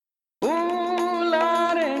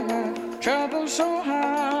so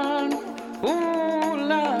hard, ooh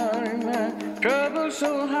Lord, my trouble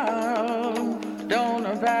so hard. Don't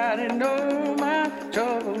nobody know my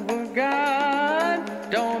trouble but God.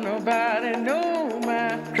 Don't nobody know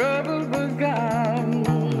my trouble but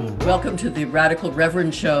God. Welcome to the Radical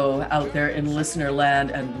Reverend Show out there in listener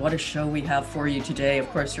land, and what a show we have for you today. Of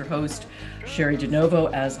course, your host, Sherry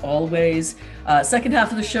DeNovo, as always. Second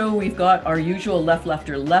half of the show, we've got our usual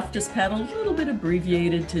leftist panel, a little bit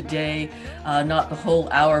abbreviated today, not the whole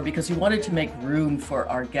hour, because we wanted to make room for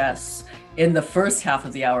our guests in the first half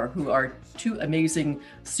of the hour, who are two amazing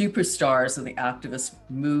superstars in the activist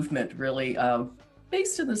movement, really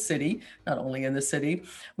based in the city, not only in the city.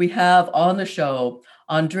 We have on the show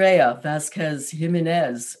Andrea Vásquez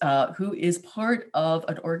Jiménez, who is part of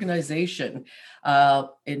an organization,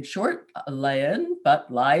 in short, LAEN,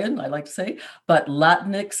 I like to say, but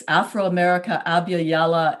Latinx, Afro-America, Abya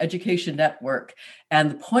Yala Education Network.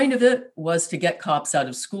 And the point of it was to get cops out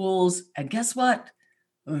of schools. And guess what?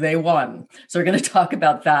 They won. So we're going to talk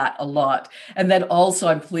about that a lot. And then also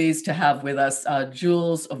I'm pleased to have with us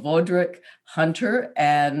Jules Vodarek Hunter,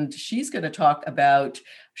 and she's going to talk about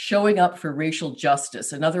Showing Up for Racial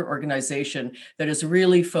Justice, another organization that is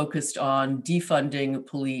really focused on defunding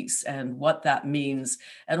police and what that means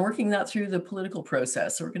and working that through the political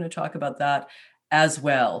process. So we're going to talk about that as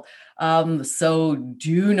well. So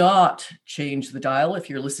do not change the dial if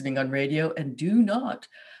you're listening on radio, and do not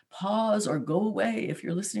pause or go away if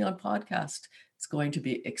you're listening on podcast. It's going to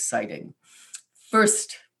be exciting.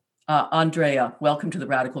 First, Andrea, welcome to the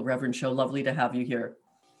Radical Reverend Show. Lovely to have you here.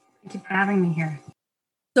 Thank you for having me here.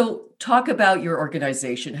 So talk about your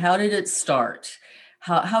organization. How did it start?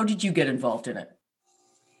 How did you get involved in it?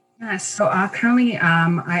 So currently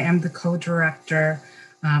I am the co-director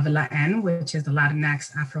of LAEN, which is the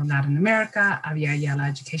Latinx Afro-LATIN-America Abya Yala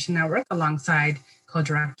Education Network, alongside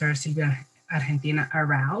co-director Silvia Argentina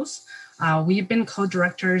Arauz. We've been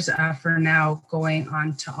co-directors for now going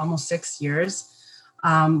on to almost 6 years.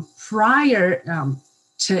 Prior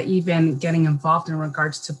to even getting involved in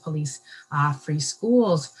regards to police free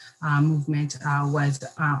schools movement, was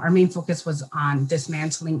our main focus was on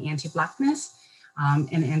dismantling anti-Blackness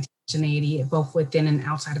and anti-Indigeneity, both within and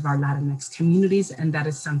outside of our Latinx communities. And that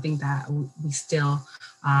is something that we still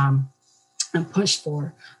push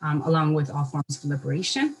for, along with all forms of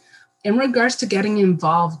liberation. In regards to getting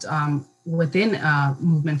involved within a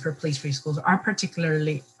movement for police-free schools, our particular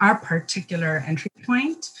entry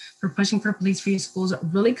point for pushing for police-free schools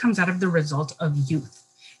really comes out of the result of youth.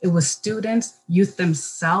 It was students, youth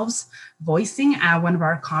themselves, voicing at one of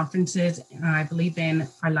our conferences, I believe in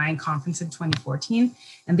our LAEN conference in 2014,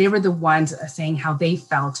 and they were the ones saying how they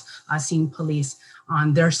felt seeing police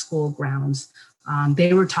on their school grounds.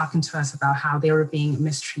 They were talking to us about how they were being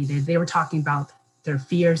mistreated. They were talking about their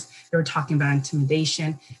fears, they were talking about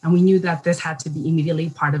intimidation, and we knew that this had to be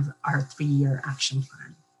immediately part of our 3-year action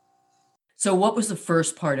plan. So what was the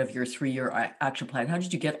first part of your 3-year action plan? How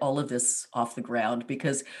did you get all of this off the ground?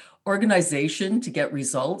 Because organization to get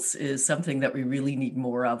results is something that we really need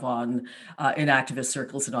more of in activist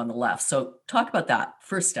circles and on the left. So talk about that,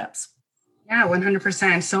 first steps. Yeah,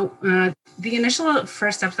 100%. So the initial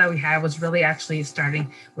first steps that we had was really actually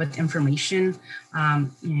starting with information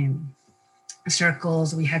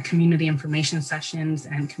circles. We had community information sessions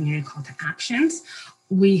and community call to actions.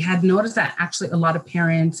 We had noticed that actually a lot of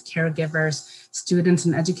parents, caregivers, students,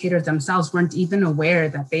 and educators themselves weren't even aware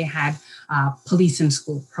that they had police in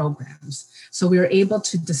school programs. So we were able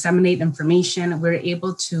to disseminate information. We were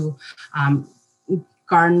able to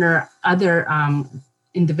garner other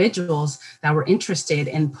individuals that were interested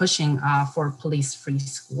in pushing for police-free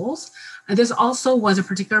schools. And this also was a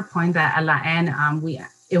particular point that at LAEN,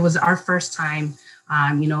 it was our first time,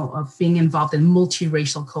 of being involved in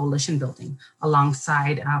multiracial coalition building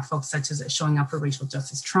alongside folks such as Showing Up for Racial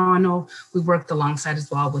Justice Toronto. We worked alongside as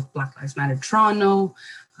well with Black Lives Matter Toronto,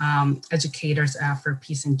 Educators for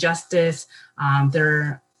Peace and Justice.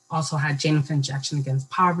 There also had Jane Finch Action Against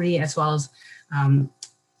Poverty, as well as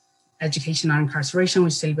Education on Incarceration,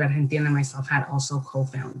 which Silvia Argentina and myself had also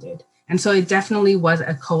co-founded. And so it definitely was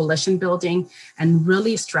a coalition building and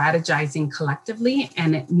really strategizing collectively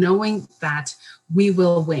and knowing that we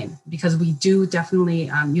will win, because we do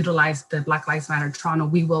definitely utilize the Black Lives Matter Toronto,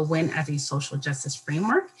 we will win as a social justice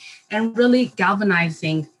framework, and really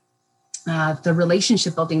galvanizing the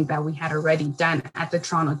relationship building that we had already done at the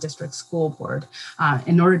Toronto District School Board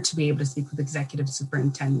in order to be able to speak with executive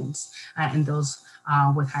superintendents and those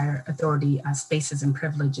with higher authority spaces and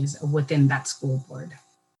privileges within that school board.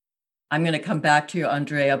 I'm going to come back to you,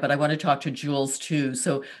 Andrea, but I want to talk to Jules too.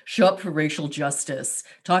 So Show Up for Racial Justice.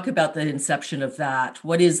 Talk about the inception of that.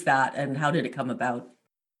 What is that and how did it come about?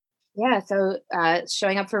 Yeah, so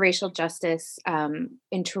Showing Up for Racial Justice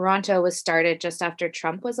in Toronto was started just after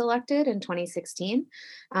Trump was elected in 2016.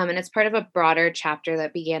 And it's part of a broader chapter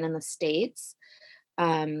that began in the States.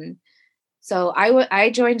 So I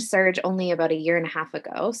joined SURJ only about a year and a half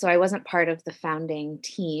ago, so I wasn't part of the founding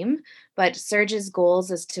team, but SURJ's goals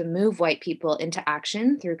is to move white people into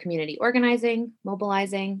action through community organizing,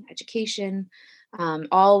 mobilizing, education,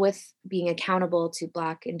 all with being accountable to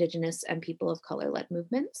Black, Indigenous, and people of color-led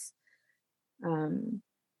movements.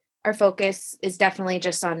 Our focus is definitely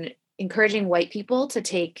just on encouraging white people to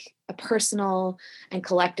take a personal and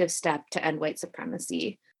collective step to end white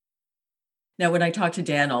supremacy. Now, when I talked to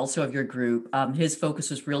Dan also of your group, his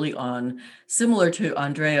focus was really on, similar to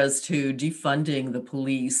Andrea's, to defunding the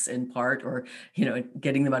police in part, or,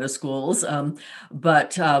 getting them out of schools.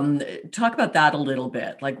 But talk about that a little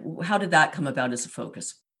bit. Like, how did that come about as a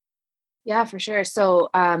focus? Yeah, for sure.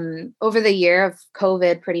 So over the year of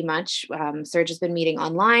COVID, pretty much, SURJ has been meeting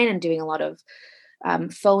online and doing a lot of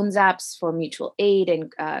phone zaps for mutual aid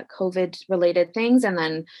and COVID-related things. And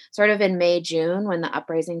then sort of in May, June, when the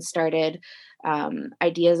uprising started,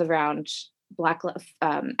 ideas around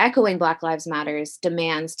echoing Black Lives Matter's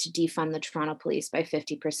demands to defund the Toronto police by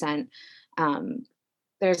 50%.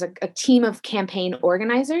 There's a team of campaign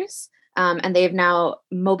organizers, and they've now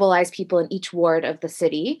mobilized people in each ward of the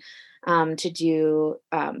city to do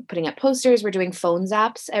putting up posters. We're doing phone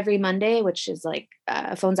zaps every Monday, which is like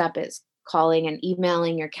a phone zap is calling and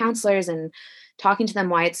emailing your counselors and talking to them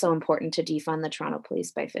why it's so important to defund the Toronto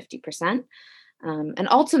police by 50%. And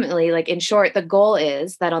ultimately, like in short, the goal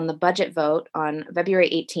is that on the budget vote on February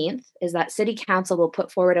 18th is that City Council will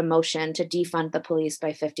put forward a motion to defund the police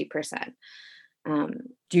by 50%.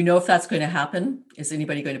 Do you know if that's going to happen? Is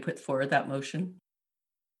anybody going to put forward that motion?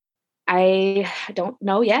 I don't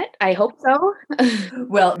know yet. I hope so.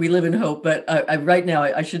 Well, we live in hope, but right now,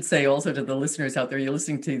 I should say also to the listeners out there, you're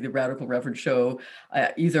listening to the Radical Reverend Show,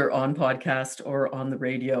 either on podcast or on the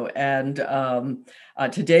radio. And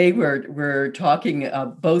today we're talking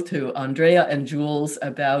both to Andrea and Jules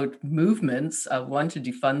about movements, one to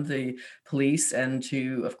defund the police and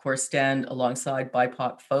to, of course, stand alongside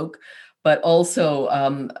BIPOC folk, but also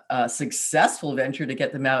a successful venture to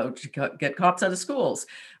get them out, to get cops out of schools,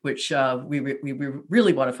 which we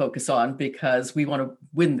really want to focus on because we want to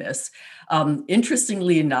win this.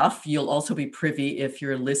 Interestingly enough, you'll also be privy, if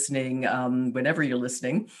you're listening, whenever you're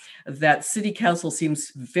listening, that City Council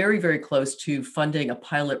seems very, very close to funding a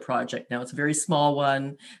pilot project. Now, it's a very small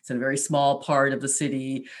one. It's in a very small part of the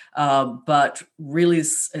city, but really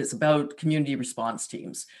it's about community response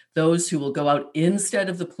teams, those who will go out instead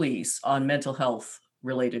of the police on mental health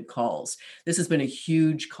related calls. This has been a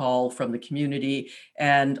huge call from the community,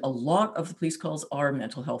 and a lot of the police calls are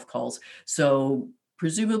mental health calls. So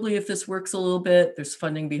presumably if this works a little bit, there's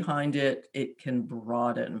funding behind it, it can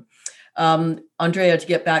broaden. Andrea, to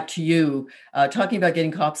get back to you, talking about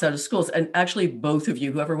getting cops out of schools, and actually both of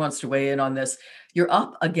you, whoever wants to weigh in on this, you're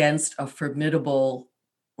up against a formidable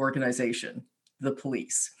organization, the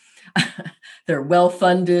police. They're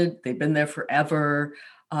well-funded, they've been there forever.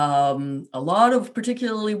 A lot of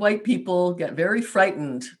particularly white people get very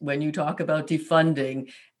frightened when you talk about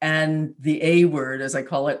defunding and the A word, as I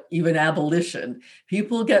call it, even abolition.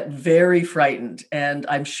 People get very frightened. And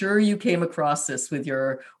I'm sure you came across this with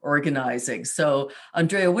your organizing. So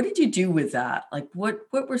Andrea, what did you do with that? Like, what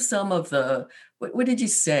were some of what did you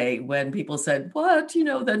say when people said,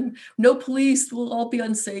 then no police, will all be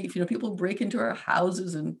unsafe. People break into our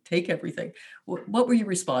houses and take everything. What were your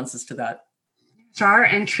responses to that? So our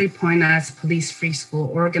entry point as police-free school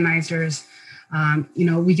organizers,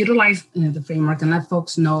 we utilize the framework and let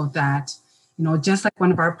folks know that, just like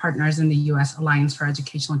one of our partners in the U.S. Alliance for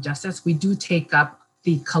Educational Justice, we do take up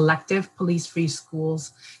the collective police-free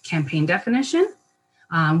schools campaign definition,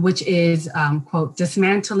 which is, quote,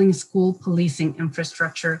 dismantling school policing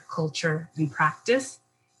infrastructure, culture, and practice,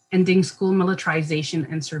 ending school militarization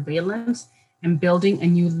and surveillance, and building a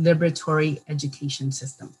new liberatory education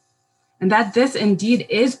system. And that this indeed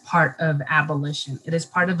is part of abolition. It is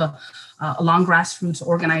part of a long grassroots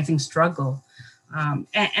organizing struggle.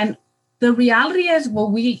 And the reality is,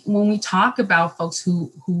 when we talk about folks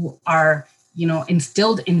who are,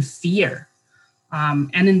 instilled in fear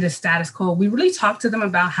and in the status quo, we really talk to them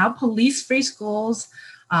about how police-free schools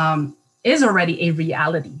is already a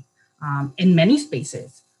reality in many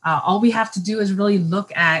spaces. All we have to do is really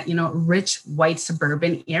look at, rich white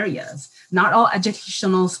suburban areas. Not all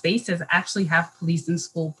educational spaces actually have police and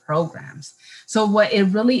school programs. So what it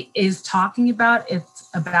really is talking about, it's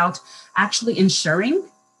about actually ensuring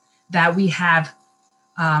that we have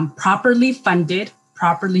properly funded,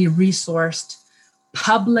 properly resourced,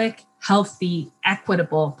 public, healthy,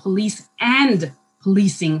 equitable police and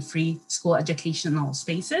policing-free school educational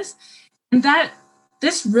spaces. And that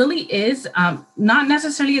this really is not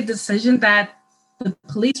necessarily a decision that the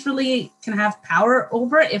police really can have power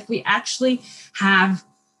over if we actually have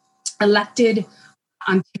elected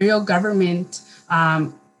Ontario government.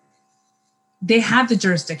 They have the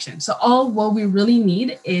jurisdiction. So what we really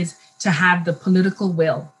need is to have the political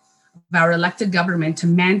will of our elected government to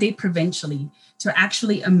mandate provincially to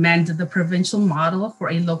actually amend the provincial model for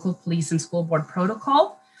a local police and school board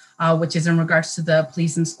protocol, which is in regards to the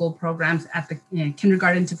police and school programs at the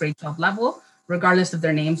kindergarten to grade 12 level, regardless of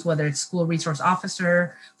their names, whether it's school resource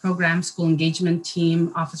officer program, school engagement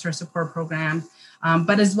team, officer support program,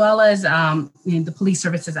 but as well as the Police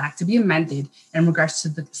Services Act to be amended in regards to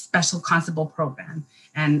the special constable program.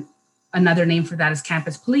 And another name for that is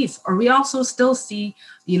campus police. Or we also still see,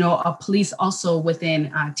 a police also within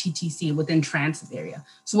TTC, within transit area.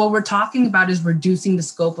 So what we're talking about is reducing the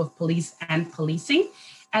scope of police and policing.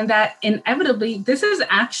 And that inevitably, this is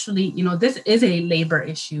actually, this is a labor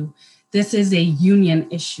issue. This is a union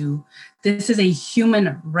issue. This is a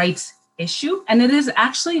human rights issue. And it is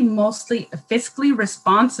actually mostly fiscally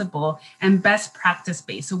responsible and best practice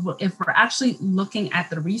based. So if we're actually looking at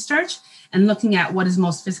the research and looking at what is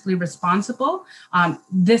most fiscally responsible,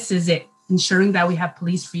 this is it, ensuring that we have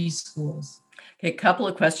police-free schools. Okay, a couple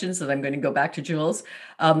of questions that I'm going to go back to Jules.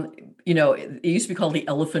 It used to be called the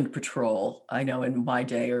Elephant Patrol. I know in my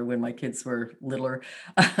day or when my kids were littler,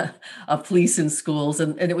 police in schools.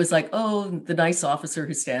 And it was like, oh, the nice officer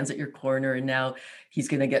who stands at your corner, and now he's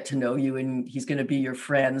going to get to know you and he's going to be your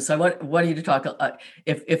friend. So I want you to talk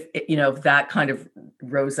if that kind of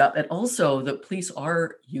rose up. And also the police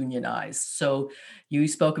are unionized. So you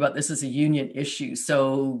spoke about this as a union issue.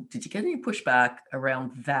 So did you get any pushback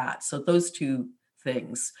around that? So those two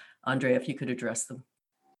things, Andrea, if you could address them.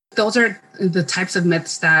 Those are the types of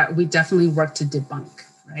myths that we definitely work to debunk,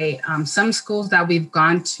 right? Some schools that we've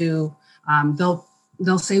gone to,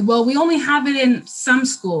 they'll say, well, we only have it in some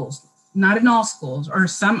schools, not in all schools, or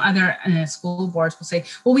some other school boards will say,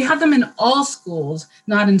 well, we have them in all schools,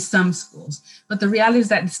 not in some schools. But the reality is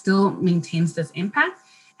that it still maintains this impact.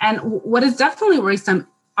 And what is definitely worrisome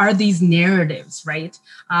are these narratives, right?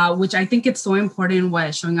 Which I think it's so important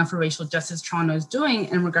what Showing Up for Racial Justice Toronto is doing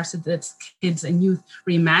in regards to this kids and youth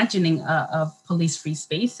reimagining of police-free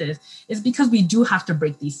spaces is because we do have to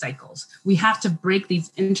break these cycles. We have to break these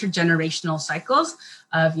intergenerational cycles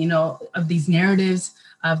of these narratives,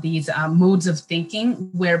 of these modes of thinking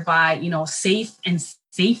whereby, safe and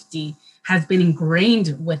safety has been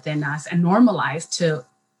ingrained within us and normalized to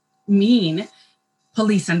mean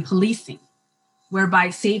police and policing, whereby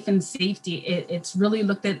safe and safety, it's really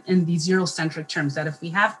looked at in these Eurocentric terms, that if we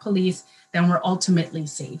have police, then we're ultimately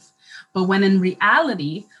safe. But when in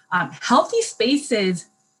reality, healthy spaces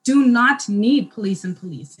do not need police and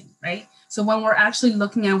policing, right? So when we're actually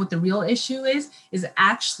looking at what the real issue is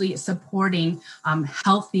actually supporting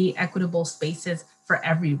healthy, equitable spaces for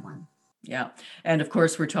everyone. Yeah. And of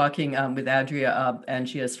course, we're talking with Andrea, and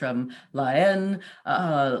she is from LAEN,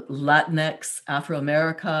 Latinx,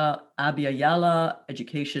 Afro-America, Abya Yala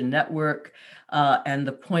Education Network. And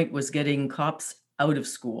the point was getting cops out of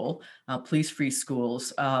school, police-free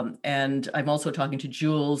schools. And I'm also talking to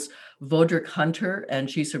Jules Vodarek Hunter, and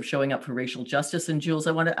she's from Showing Up for Racial Justice. And Jules,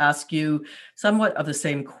 I want to ask you somewhat of the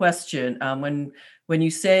same question. When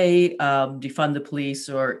you say defund the police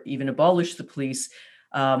or even abolish the police,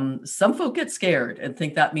 some folk get scared and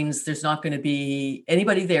think that means there's not going to be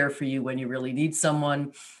anybody there for you when you really need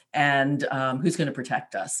someone, and who's going to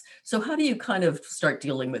protect us. So how do you kind of start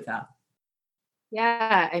dealing with that?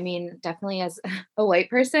 Yeah, I mean, definitely as a white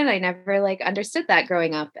person, I never understood that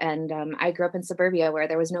growing up. And I grew up in suburbia where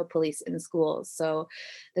there was no police in schools. So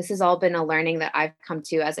this has all been a learning that I've come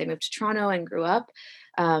to as I moved to Toronto and grew up.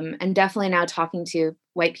 And definitely now talking to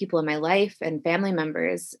white people in my life and family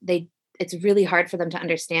members, it's really hard for them to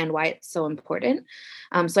understand why it's so important.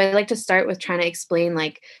 So I like to start with trying to explain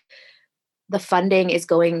the funding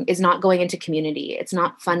is not going into community. It's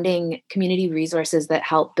not funding community resources that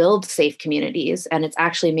help build safe communities. And it's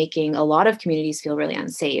actually making a lot of communities feel really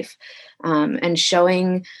unsafe. And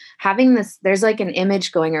having this, there's an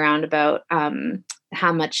image going around about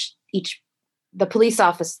how much each the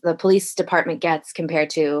police department gets compared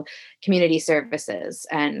to community services.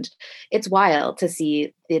 And it's wild to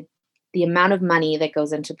see the amount of money that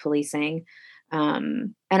goes into policing.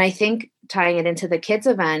 And I think tying it into the kids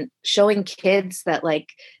event, showing kids that like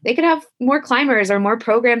they could have more climbers or more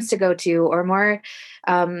programs to go to or more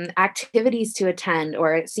activities to attend,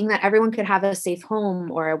 or seeing that everyone could have a safe home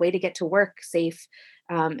or a way to get to work safe,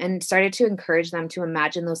 and started to encourage them to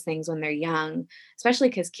imagine those things when they're young, especially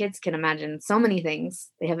because kids can imagine so many things.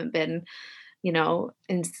 They haven't been,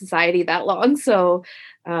 in society that long. So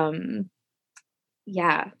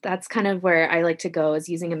yeah, that's kind of where I like to go, is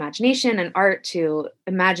using imagination and art to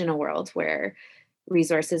imagine a world where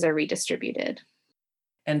resources are redistributed.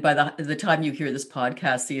 And by the time you hear this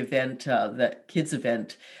podcast, the event, the kids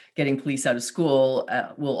event, getting police out of school,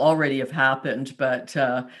 will already have happened. But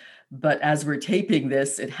as we're taping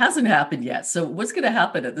this, it hasn't happened yet. So what's going to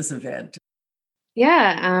happen at this event?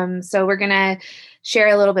 Yeah, so we're going to share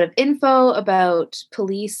a little bit of info about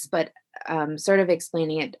police, but sort of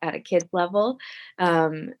explaining it at a kid's level.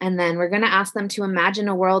 And then we're going to ask them to imagine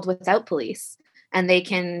a world without police. And they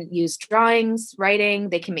can use drawings, writing,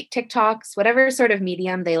 they can make TikToks, whatever sort of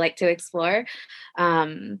medium they like to explore.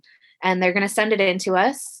 And they're going to send it in to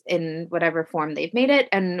us in whatever form they've made it.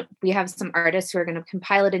 And we have some artists who are going to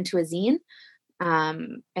compile it into a zine,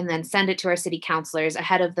 and then send it to our city councilors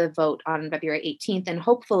ahead of the vote on February 18th. And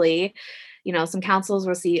hopefully, some councils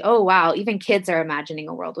will see, oh, wow, even kids are imagining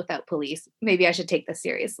a world without police. Maybe I should take this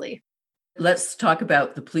seriously. Let's talk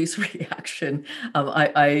about the police reaction.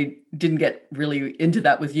 I didn't get really into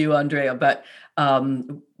that with you, Andrea, but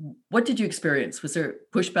what did you experience? Was there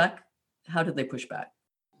pushback? How did they push back?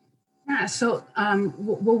 Yeah, so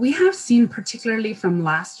what we have seen, particularly from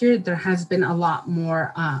last year, there has been a lot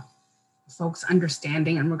more folks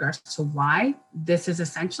understanding in regards to why this is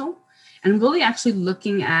essential, and really actually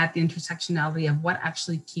looking at the intersectionality of what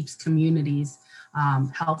actually keeps communities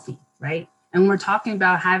healthy, right? And we're talking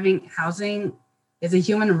about having housing is a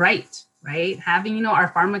human right, right? Having,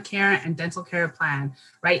 our pharmacare and dental care plan,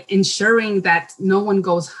 right? Ensuring that no one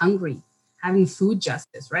goes hungry, having food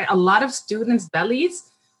justice, right? A lot of students'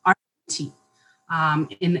 bellies are empty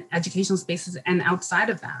in educational spaces and outside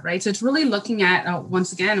of that, right? So it's really looking at,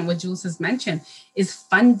 once again, what Jules has mentioned, is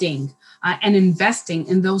funding and investing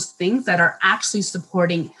in those things that are actually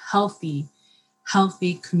supporting healthy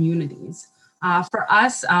communities. For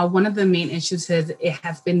us, one of the main issues is it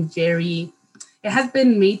has been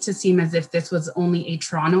made to seem as if this was only a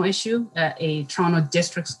Toronto issue, a Toronto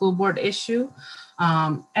District School Board issue.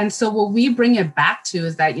 And so what we bring it back to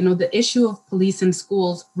is that, the issue of police in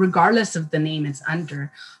schools, regardless of the name it's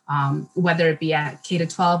under, whether it be at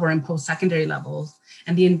K-12 or in post-secondary levels,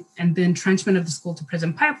 and the entrenchment of the school to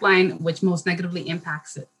prison pipeline, which most negatively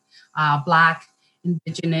impacts it, Black,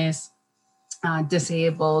 Indigenous,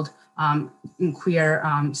 disabled, queer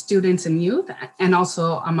students and youth, and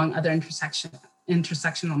also among other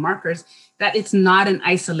intersectional markers, that it's not an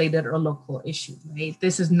isolated or local issue, right?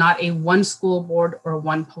 This is not a one school board or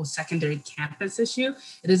one post-secondary campus issue.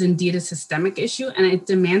 It is indeed a systemic issue, and it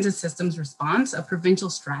demands a systems response, a provincial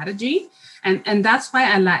strategy. And that's why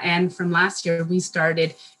at LAEN from last year, we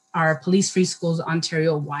started our Police Free Schools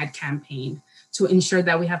Ontario-wide campaign to ensure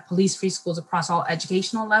that we have police-free schools across all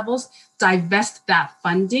educational levels, divest that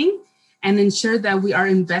funding, and ensure that we are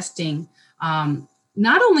investing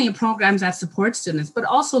not only in programs that support students, but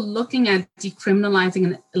also looking at decriminalizing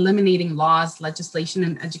and eliminating laws, legislation,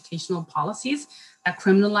 and educational policies that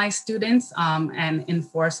criminalize students and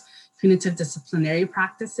enforce punitive disciplinary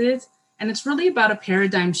practices. And it's really about a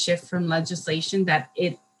paradigm shift from legislation that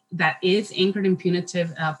is anchored in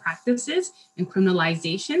punitive practices and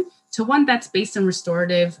criminalization to one that's based on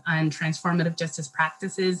restorative and transformative justice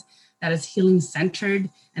practices, that is healing-centered,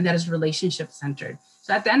 and that is relationship-centered.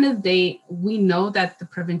 So at the end of the day, we know that the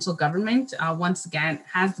provincial government, once again,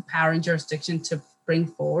 has the power and jurisdiction to bring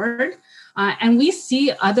forward. And we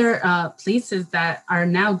see other places that are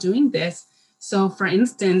now doing this. So for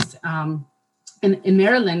instance, in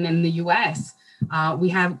Maryland, in the US, we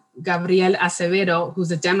have Gabriel Acevedo, who's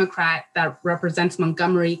a Democrat that represents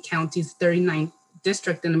Montgomery County's 39th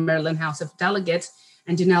district in the Maryland House of Delegates,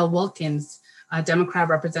 and Janelle Wilkins, a Democrat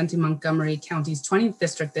representing Montgomery County's 20th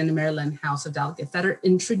district in the Maryland House of Delegates, that are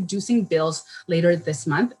introducing bills later this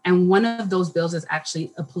month. And one of those bills is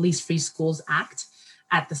actually a Police Free Schools Act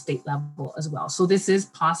at the state level as well. So this is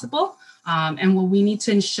possible. And what we need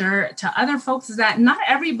to ensure to other folks is that not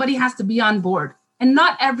everybody has to be on board, and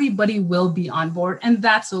not everybody will be on board, and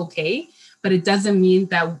that's okay. But it doesn't mean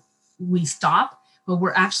that we stop, but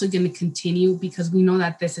we're actually going to continue because we know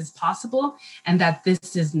that this is possible and that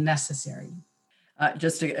this is necessary.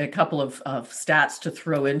 Just a couple of stats to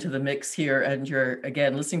throw into the mix here. And you're,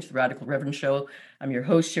 again, listening to the Radical Reverend Show. I'm your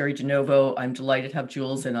host, Sherry DeNovo. I'm delighted to have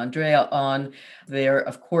Jules and Andrea on. They're,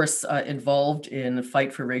 of course, involved in the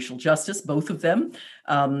fight for racial justice, both of them.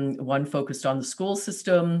 One focused on the school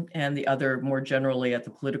system and the other more generally at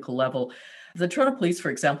the political level. The Toronto Police,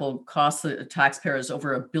 for example, cost the taxpayers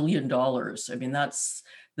over $1 billion. I mean, that's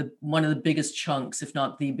one of the biggest chunks, if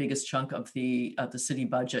not the biggest chunk of the city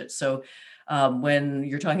budget. So when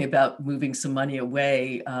you're talking about moving some money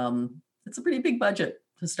away, it's a pretty big budget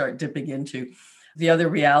to start dipping into. The other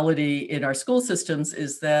reality in our school systems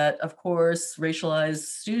is that, of course, racialized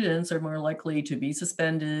students are more likely to be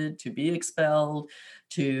suspended, to be expelled,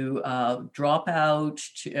 to drop out,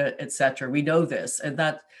 et cetera. We know this, and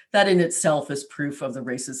that in itself is proof of the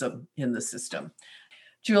racism in the system.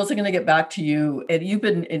 Jules, I'm going to get back to you. And you've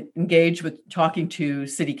been engaged with talking to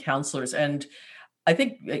city councillors, and I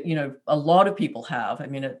think, a lot of people have. I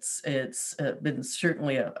mean, it's been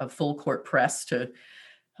certainly a full court press to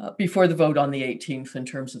before the vote on the 18th in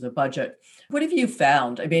terms of the budget. What have you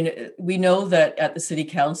found? I mean, we know that at the city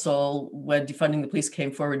council, when defunding the police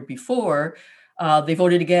came forward before, they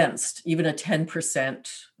voted against even a 10%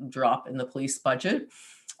 drop in the police budget.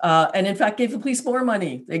 And in fact, gave the police more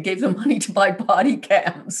money. They gave them money to buy body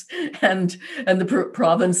cams, and the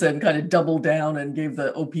province then kind of doubled down and gave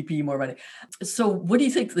the OPP more money. So what do you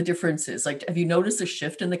think the difference is? Like, have you noticed a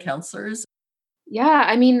shift in the councillors? Yeah,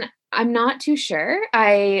 I mean, I'm not too sure.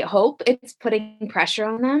 I hope it's putting pressure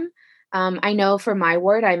on them. I know for my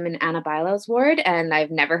ward, I'm in Anna Bilo's ward, and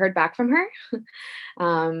I've never heard back from her.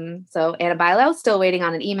 So Anna Bilo, still waiting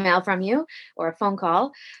on an email from you or a phone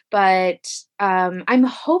call. But I'm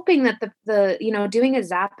hoping that the doing a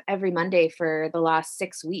Zap every Monday for the last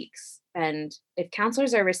 6 weeks, and if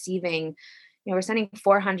counselors are receiving, we're sending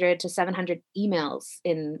 400 to 700 emails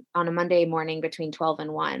on a Monday morning between 12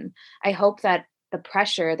 and 1. I hope that the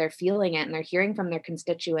pressure, they're feeling it and they're hearing from their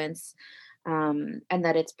constituents, and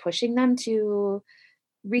that it's pushing them to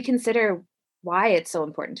reconsider why it's so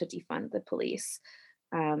important to defund the police.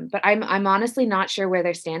 But I'm honestly not sure where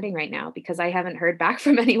they're standing right now, because I haven't heard back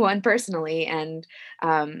from anyone personally. And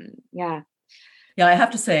yeah. Yeah, I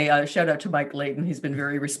have to say, shout out to Mike Layton. He's been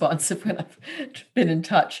very responsive when I've been in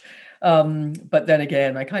touch. But then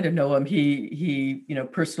again, I kind of know him. He,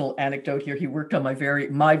 personal anecdote here. He worked on my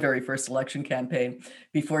very first election campaign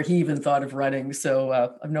before he even thought of running.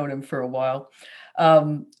 So I've known him for a while.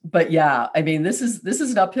 But yeah, I mean, this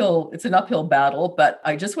is an uphill. It's an uphill battle. But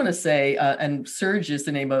I just want to say, and SURJ is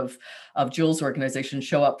the name of Jules' organization,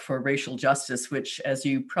 Show Up for Racial Justice, which, as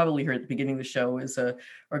you probably heard at the beginning of the show, is an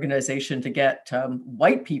organization to get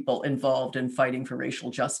white people involved in fighting for racial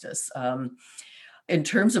justice. In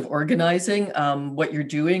terms of organizing, what you're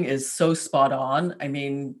doing is so spot on. I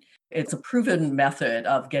mean, it's a proven method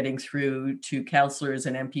of getting through to councillors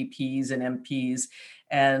and MPPs and MPs.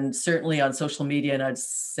 And certainly on social media, and I'd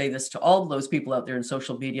say this to all of those people out there in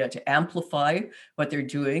social media, to amplify what they're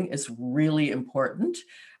doing is really important.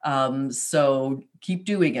 So keep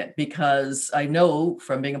doing it, because I know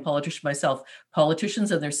from being a politician myself,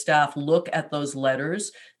 politicians and their staff look at those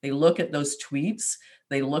letters, they look at those tweets,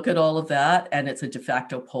 they look at all of that, and it's a de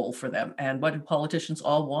facto poll for them. And what do politicians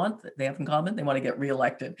all want? They have in common, they want to get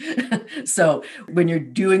reelected. So when you're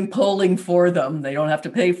doing polling for them, they don't have to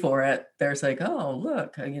pay for it. They're like, oh,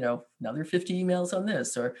 look, another 50 emails on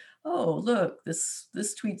this, or, oh, look, this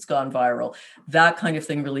tweet's gone viral. That kind of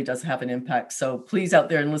thing really does have an impact. So please, out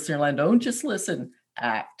there in listener land, don't just listen,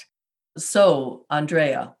 act. So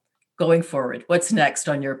Andrea, going forward, what's next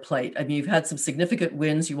on your plate? I mean, you've had some significant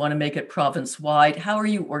wins. You want to make it province-wide. How are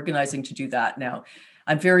you organizing to do that now?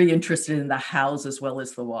 I'm very interested in the hows as well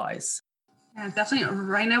as the whys. Yeah, definitely.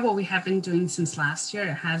 Right now, what we have been doing since last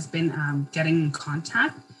year has been getting in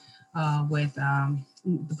contact with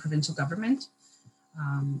the provincial government,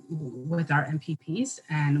 with our MPPs.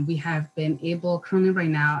 And we have been able, currently right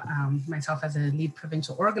now, myself as a lead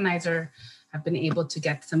provincial organizer, have been able to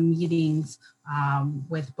get some meetings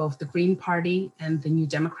with both the Green Party and the New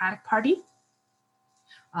Democratic Party,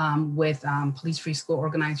 with police-free school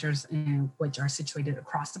organizers, which are situated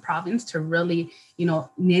across the province, to really,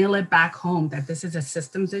 nail it back home that this is a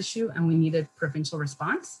systems issue and we need a provincial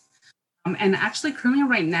response. And actually, currently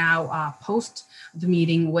right now, post the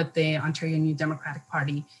meeting with the Ontario New Democratic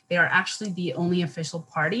Party, they are actually the only official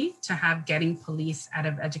party to have getting police out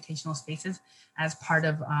of educational spaces as part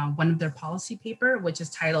of one of their policy paper, which is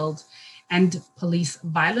titled End Police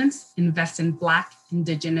Violence, Invest in Black,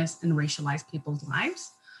 Indigenous, and Racialized People's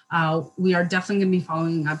Lives. we are definitely going to be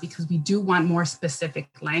following up because we do want more specific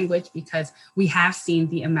language, because we have seen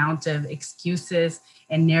the amount of excuses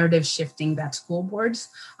and narrative shifting that school boards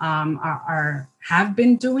have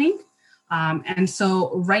been doing. And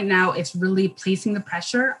so right now it's really placing the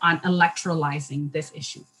pressure on electoralizing this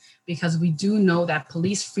issue, because we do know that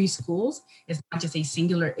police-free schools is not just a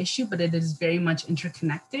singular issue, but it is very much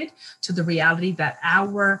interconnected to the reality that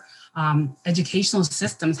our educational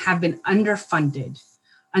systems have been underfunded,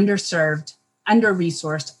 underserved,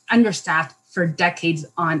 under-resourced, understaffed for decades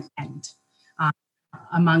on end,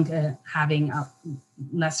 among having a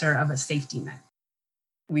lesser of a safety net.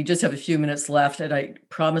 We just have a few minutes left, and I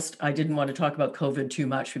promised I didn't want to talk about COVID too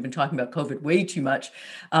much. We've been talking about COVID way too much.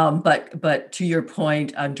 But to your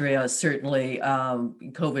point, Andrea, certainly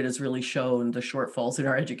COVID has really shown the shortfalls in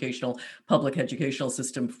our public educational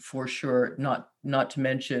system for sure, not to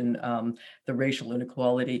mention the racial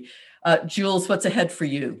inequality. Jules, what's ahead for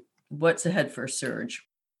you? What's ahead for SURJ?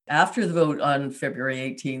 After the vote on February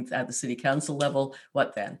 18th at the City Council level,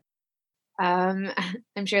 what then?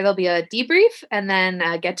 I'm sure there'll be a debrief and then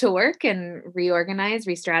get to work and reorganize,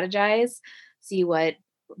 re-strategize, see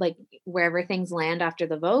wherever things land after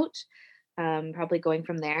the vote, probably going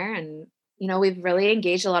from there. And, we've really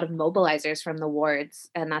engaged a lot of mobilizers from the wards,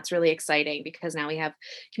 and that's really exciting because now we have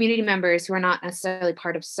community members who are not necessarily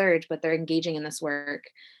part of SURJ, but they're engaging in this work.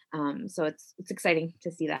 So it's exciting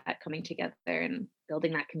to see that coming together and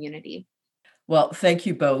building that community. Well, thank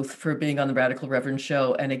you both for being on the Radical Reverend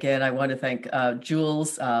Show. And again, I want to thank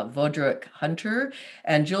Jules Vodarek Hunter.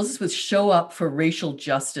 And Jules is with Show Up for Racial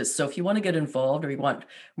Justice. So if you want to get involved or you want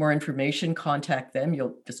more information, contact them.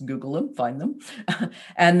 You'll just Google them, find them.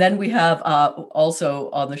 And then we have also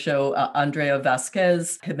on the show, Andrea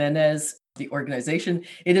Vásquez Jiménez, the organization.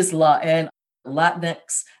 It is LAEN,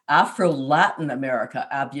 Latinx, Afro-LATIN-America,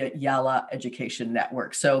 Abya Yala Education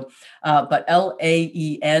Network. So, but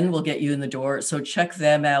LAEN will get you in the door. So check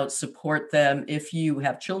them out, support them. If you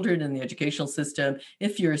have children in the educational system,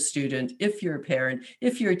 if you're a student, if you're a parent,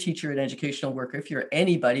 if you're a teacher, an educational worker, if you're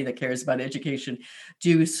anybody that cares about education,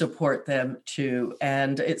 do support them too.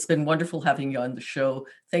 And it's been wonderful having you on the show.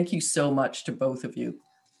 Thank you so much to both of you.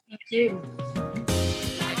 Thank you.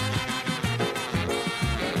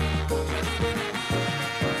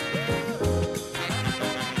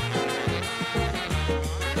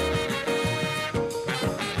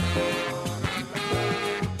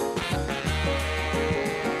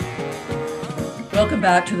 Welcome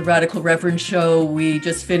back to the Radical Reverend Show. We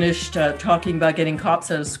just finished talking about getting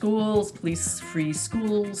cops out of schools, police-free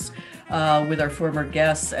schools, with our former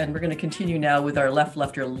guests, and we're going to continue now with our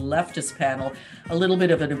leftist panel, a little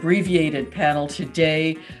bit of an abbreviated panel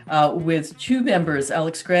today with two members,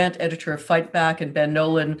 Alex Grant, editor of Fightback, and Ben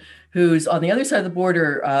Nolan, who's on the other side of the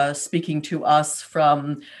border, speaking to us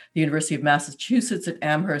from the University of Massachusetts at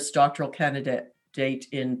Amherst, doctoral candidate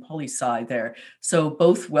in poli-sci there. So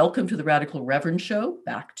both welcome to the Radical Reverend Show,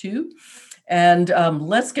 back to. And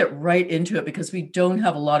let's get right into it because we don't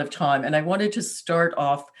have a lot of time. And I wanted to start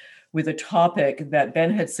off with a topic that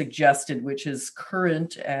Ben had suggested, which is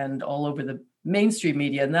current and all over the mainstream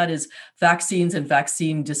media, and that is vaccines and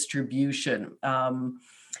vaccine distribution.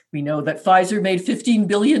 We know that Pfizer made $15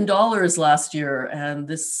 billion last year, and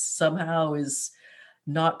this somehow is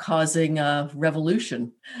not causing a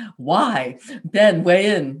revolution. Why? Ben, weigh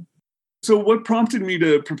in. So what prompted me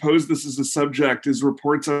to propose this as a subject is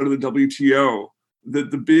reports out of the WTO that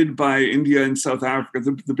the bid by India and South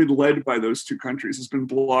Africa, the bid led by those two countries, has been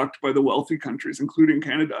blocked by the wealthy countries, including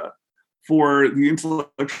Canada, for the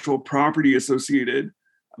intellectual property associated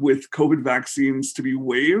with COVID vaccines to be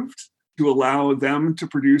waived, to allow them to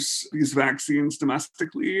produce these vaccines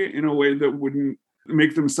domestically in a way that wouldn't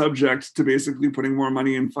make them subject to basically putting more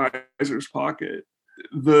money in Pfizer's pocket.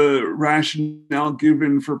 The rationale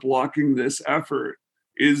given for blocking this effort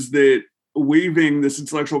is that waiving this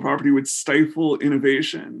intellectual property would stifle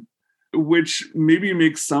innovation, which maybe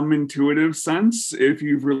makes some intuitive sense if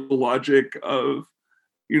you've read the logic of,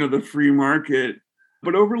 the free market,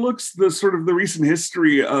 but overlooks the sort of the recent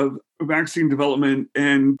history of vaccine development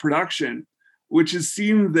and production, which has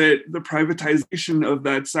seen that the privatization of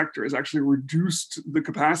that sector has actually reduced the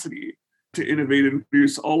capacity to innovate and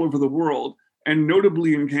produce all over the world. And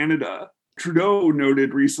notably in Canada, Trudeau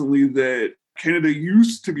noted recently that Canada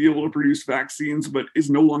used to be able to produce vaccines, but is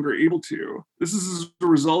no longer able to. This is as a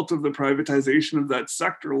result of the privatization of that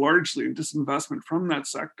sector, largely, and disinvestment from that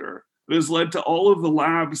sector, that has led to all of the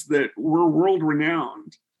labs that were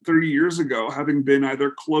world-renowned 30 years ago having been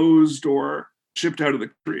either closed or shipped out of the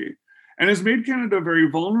country, and has made Canada very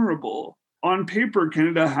vulnerable on paper,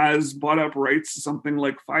 Canada has bought up rights to something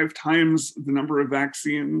like 5 times the number of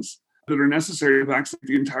vaccines that are necessary to vaccinate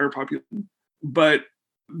the entire population. But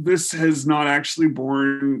this has not actually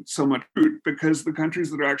borne so much fruit because the countries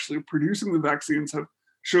that are actually producing the vaccines have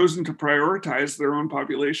chosen to prioritize their own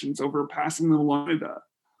populations over passing them along to Canada.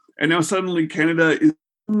 And now suddenly Canada is the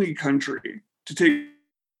only country to take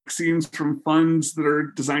vaccines from funds that are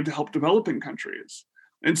designed to help developing countries.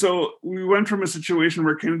 And so we went from a situation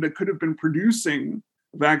where Canada could have been producing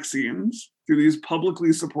vaccines through these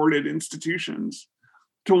publicly supported institutions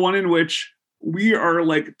to one in which we are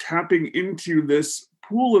like tapping into this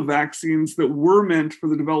pool of vaccines that were meant for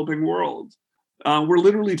the developing world. We're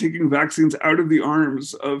literally taking vaccines out of the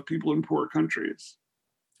arms of people in poor countries.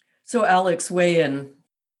 So Alex, weigh in.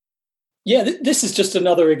 Yeah, this is just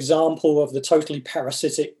another example of the totally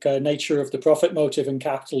parasitic nature of the profit motive in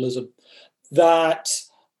capitalism. That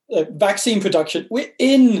vaccine production, we're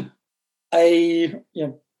in a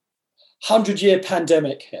 100-year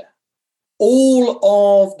pandemic here. All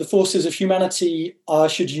of the forces of humanity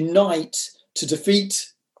should unite to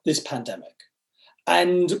defeat this pandemic.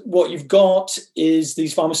 And what you've got is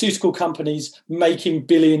these pharmaceutical companies making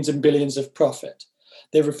billions and billions of profit.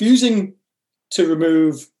 They're refusing to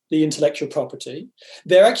remove the intellectual property.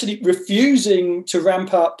 They're actually refusing to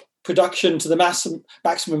ramp up production to the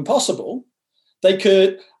maximum possible. They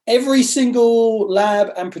could, every single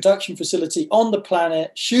lab and production facility on the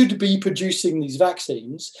planet should be producing these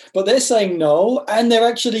vaccines, but they're saying no, and they're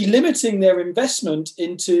actually limiting their investment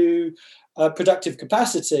into productive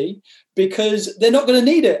capacity because they're not going to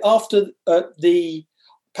need it after the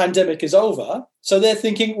pandemic is over. So they're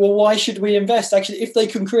thinking, well, why should we invest? Actually, if they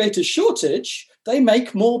can create a shortage, they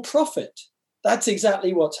make more profit. That's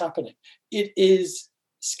exactly what's happening. It is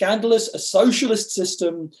scandalous. A socialist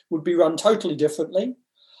system would be run totally differently.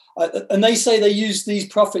 And they say they use these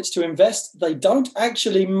profits to invest. They don't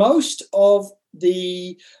actually. Most of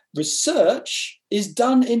the research is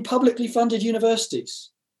done in publicly funded universities.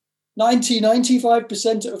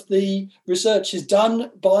 95% of the research is done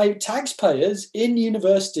by taxpayers in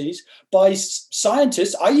universities, by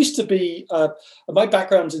scientists. I used to be, my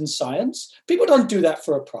background's in science. People don't do that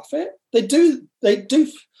for a profit. They do.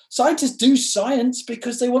 Scientists do science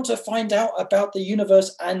because they want to find out about the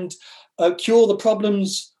universe and cure the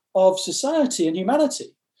problems of society and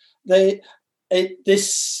humanity.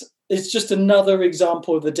 This is just another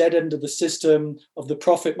example of the dead end of the system, of the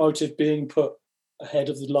profit motive being put ahead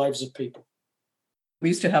of the lives of people. We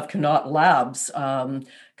used to have Connaught Labs.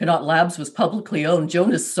 Connaught Labs was publicly owned.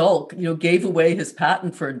 Jonas Salk, gave away his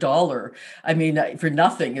patent for $1. I mean, for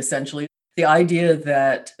nothing, essentially. The idea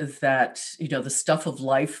that the stuff of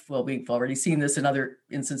life, well, we've already seen this in other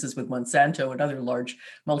instances with Monsanto and other large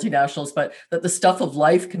multinationals, but that the stuff of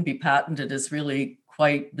life can be patented is really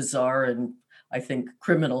quite bizarre and I think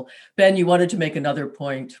criminal. Ben, you wanted to make another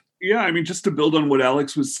point. Yeah, I mean, just to build on what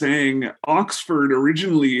Alex was saying, Oxford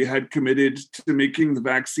originally had committed to making the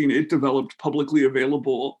vaccine it developed publicly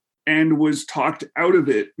available and was talked out of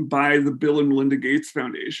it by the Bill and Melinda Gates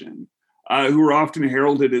Foundation, who are often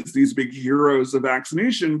heralded as these big heroes of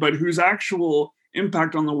vaccination, but whose actual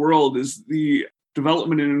impact on the world is the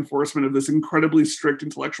development and enforcement of this incredibly strict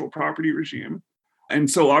intellectual property regime. And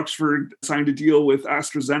so Oxford signed a deal with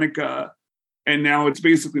AstraZeneca, and now it's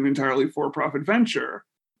basically an entirely for-profit venture.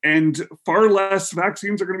 And far less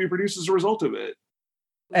vaccines are going to be produced as a result of it.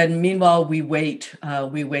 And meanwhile, we wait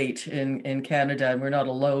in Canada, and we're not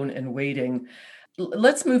alone in waiting.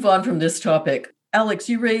 Let's move on from this topic. Alex,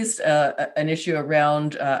 you raised an issue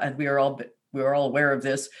around, and we are all aware of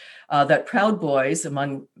this, that Proud Boys,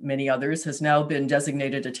 among many others, has now been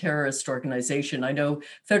designated a terrorist organization. I know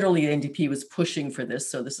federally the NDP was pushing for this,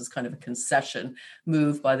 so this is kind of a concession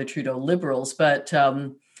move by the Trudeau Liberals. But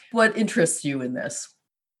what interests you in this?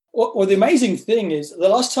 Well, the amazing thing is the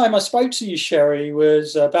last time I spoke to you, Sherry,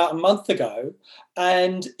 was about a month ago.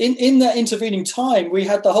 And in that intervening time, we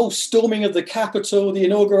had the whole storming of the Capitol, the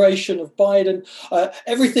inauguration of Biden.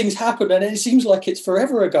 Everything's happened, and it seems like it's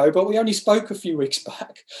forever ago, but we only spoke a few weeks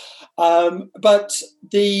back. But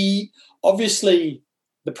obviously,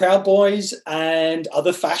 the Proud Boys and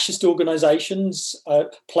other fascist organizations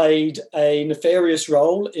played a nefarious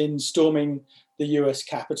role in storming the US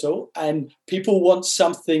Capitol, and people want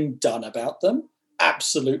something done about them.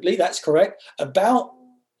 Absolutely, that's correct. About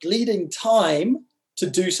bleeding time to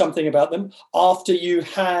do something about them after you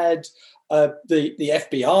had the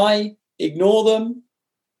FBI ignore them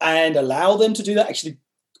and allow them to do that. Actually,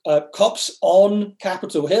 cops on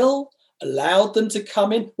Capitol Hill allowed them to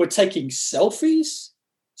come in. We're taking selfies,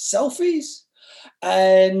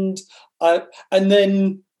 and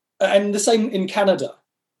the same in Canada.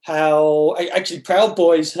 how actually Proud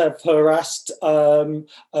Boys have harassed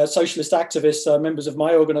socialist activists, members of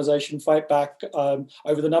my organization, Fightback,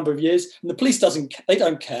 over the number of years. And the police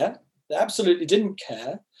don't care. They absolutely didn't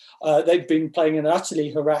care. They've been playing an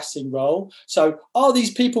utterly harassing role. So are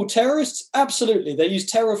these people terrorists? Absolutely. They use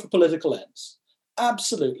terror for political ends.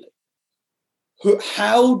 Absolutely.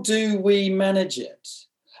 How do we manage it?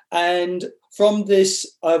 And from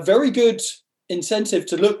this very good incentive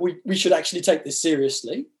to look, we should actually take this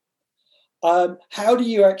seriously. How do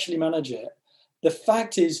you actually manage it? The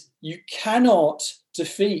fact is, you cannot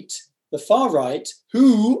defeat the far right,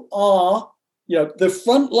 who are, the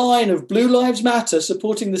front line of Blue Lives Matter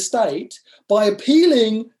supporting the state, by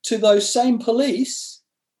appealing to those same police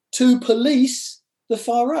to police the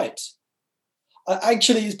far right.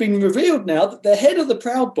 Actually, it's been revealed now that the head of the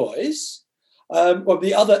Proud Boys,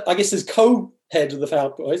 the other, I guess, is co-head of the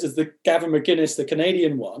Proud Boys, is the Gavin McGuinness, the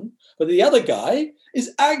Canadian one, but the other guy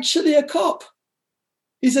is actually a cop.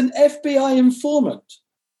 He's an FBI informant.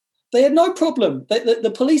 They had no problem.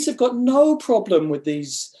 The police have got no problem with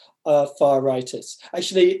these far-righters.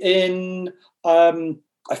 Actually, in I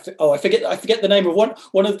forget the name of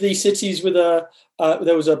one of the cities with there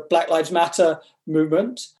was a Black Lives Matter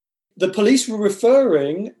movement. The police were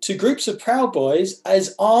referring to groups of Proud Boys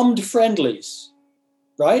as armed friendlies,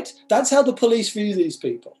 right? That's how the police view these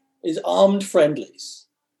people, is armed friendlies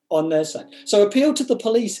on their side. So appeal to the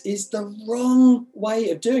police is the wrong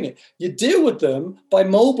way of doing it. You deal with them by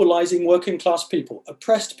mobilizing working class people,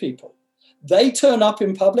 oppressed people. They turn up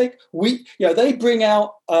in public. They bring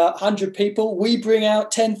out 100 people. We bring out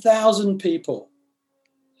 10,000 people.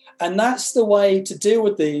 And that's the way to deal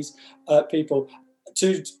with these people,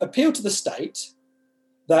 to appeal to the state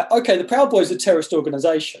that, okay, the Proud Boys are a terrorist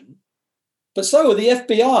organization, but so are the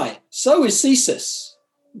FBI, so is CSIS.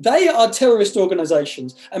 They are terrorist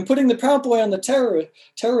organizations. And putting the Proud Boy on the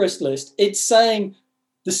terrorist list, it's saying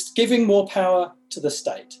this, giving more power to the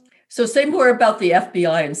state. So say more about the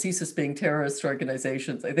FBI and CSIS being terrorist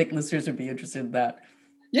organizations. I think listeners would be interested in that.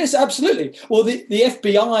 Yes, absolutely. Well, the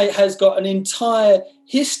FBI has got an entire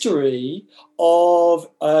history of,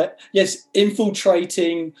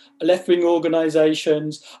 infiltrating left-wing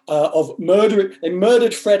organizations, of murdering. They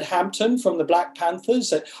murdered Fred Hampton from the Black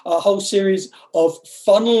Panthers, a whole series of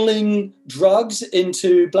funneling drugs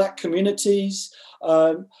into Black communities,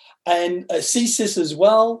 and CSIS as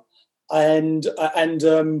well, and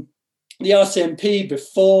the RCMP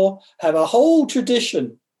before have a whole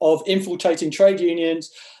tradition of infiltrating trade unions.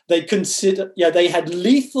 They had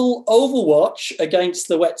lethal overwatch against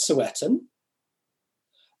the Wet'suwet'en.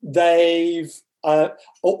 They've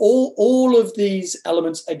all of these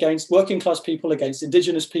elements against working class people, against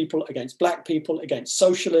Indigenous people, against Black people, against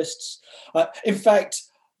socialists. In fact,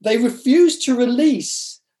 they refused to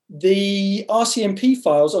release the RCMP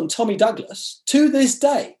files on Tommy Douglas to this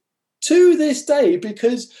day,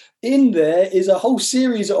 because in there is a whole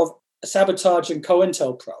series of sabotage and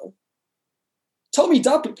COINTELPRO. Tommy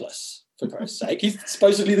Douglas, for Christ's sake, he's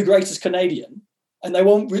supposedly the greatest Canadian, and they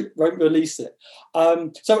won't release it.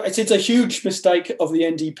 So it's a huge mistake of the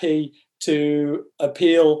NDP to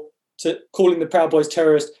appeal to calling the Proud Boys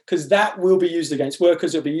terrorists, because that will be used against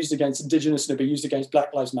workers, it'll be used against Indigenous, and it'll be used against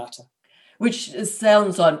Black Lives Matter. Which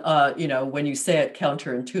sounds on, when you say it,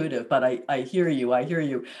 counterintuitive, but I hear you.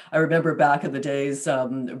 I remember back in the days,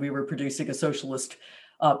 we were producing a socialist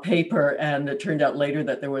paper, and it turned out later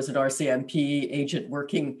that there was an RCMP agent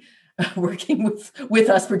working with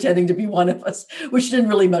us, pretending to be one of us, which didn't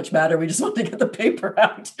really much matter. We just wanted to get the paper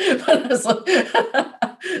out. But as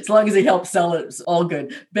long as he helped sell it, it's all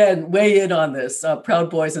good. Ben, weigh in on this. Proud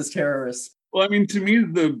Boys as terrorists. Well, I mean, to me,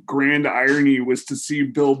 the grand irony was to see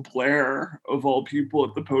Bill Blair, of all people,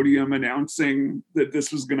 at the podium announcing that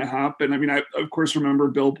this was going to happen. I mean, I, of course, remember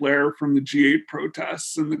Bill Blair from the G8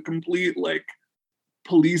 protests and the complete,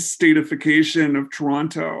 police statification of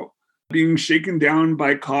Toronto, being shaken down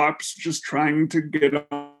by cops just trying to get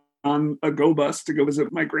on a go bus to go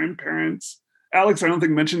visit my grandparents. Alex, I don't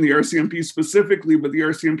think mentioned the RCMP specifically, but the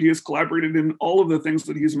RCMP has collaborated in all of the things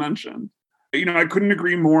that he's mentioned. I couldn't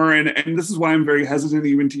agree more. And this is why I'm very hesitant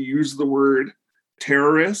even to use the word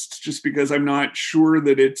terrorist, just because I'm not sure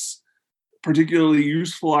that it's particularly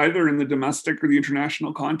useful either in the domestic or the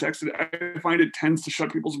international context. I find it tends to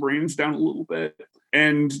shut people's brains down a little bit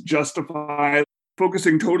and justify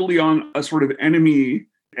focusing totally on a sort of enemy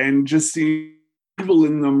and just seeing evil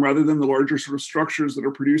in them rather than the larger sort of structures that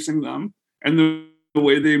are producing them. And the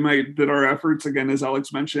way that our efforts, again, as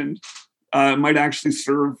Alex mentioned, might actually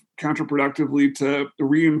serve counterproductively to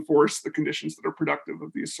reinforce the conditions that are productive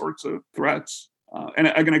of these sorts of threats. And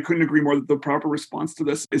again, I couldn't agree more that the proper response to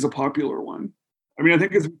this is a popular one. I mean, I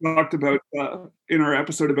think as we talked about in our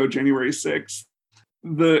episode about January 6th,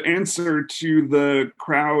 the answer to the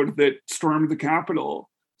crowd that stormed the Capitol,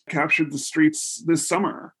 captured the streets this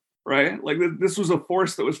summer, right? Like this was a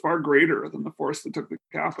force that was far greater than the force that took the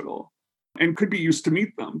Capitol and could be used to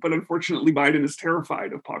meet them. But unfortunately, Biden is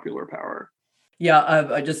terrified of popular power.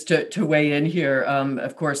 Yeah, just to weigh in here,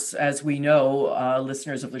 of course, as we know,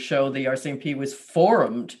 listeners of the show, the RCMP was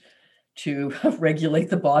formed to regulate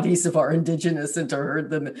the bodies of our Indigenous and to herd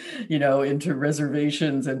them, into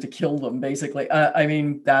reservations and to kill them, basically. I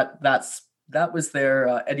mean, that was their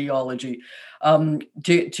ideology.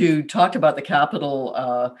 To talk about the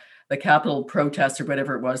Capitol protest or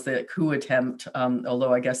whatever it was, the coup attempt,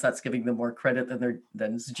 although I guess that's giving them more credit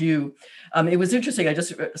than is due. It was interesting. I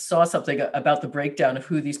just saw something about the breakdown of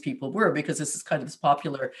who these people were, because this is kind of this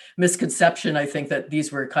popular misconception, I think, that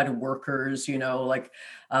these were kind of workers, like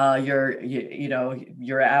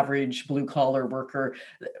your average blue collar worker.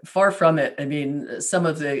 Far from it. I mean,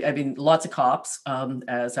 lots of cops,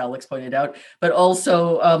 as Alex pointed out, but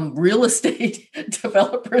also real estate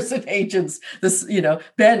developers and agents. This,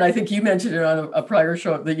 Ben, I think you mentioned it on a prior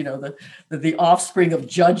show, the offspring of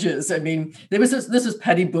judges. I mean, this is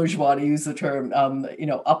petty bourgeois, to use the term,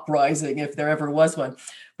 uprising, if there ever was one.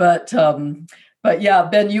 But yeah,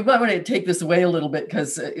 Ben, you might want to take this away a little bit,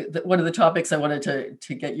 because one of the topics I wanted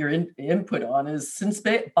to get your input on is since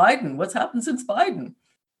Biden. What's happened since Biden?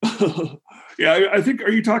 Yeah, I think,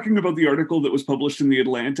 are you talking about the article that was published in The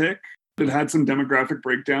Atlantic that had some demographic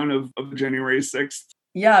breakdown of January 6th?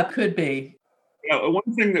 Yeah, it could be. Yeah,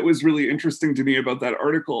 one thing that was really interesting to me about that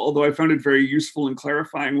article, although I found it very useful and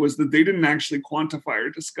clarifying, was that they didn't actually quantify or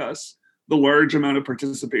discuss the large amount of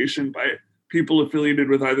participation by people affiliated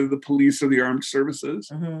with either the police or the armed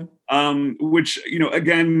services, which,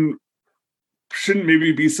 again, shouldn't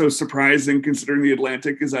maybe be so surprising, considering The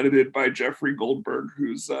Atlantic is edited by Jeffrey Goldberg,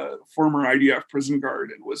 who's a former IDF prison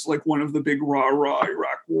guard and was like one of the big rah-rah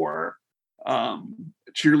Iraq War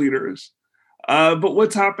cheerleaders. But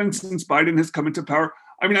what's happened since Biden has come into power?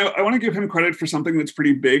 I mean, I want to give him credit for something that's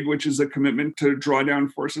pretty big, which is a commitment to draw down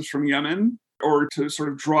forces from Yemen, or to sort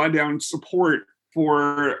of draw down support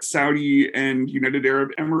for Saudi and United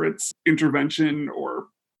Arab Emirates intervention, or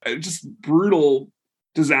just brutal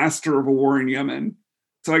disaster of a war in Yemen.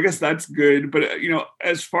 So I guess that's good. But,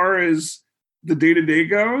 as far as the day-to-day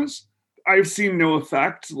goes, I've seen no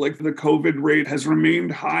effect. Like, the COVID rate has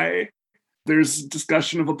remained high. There's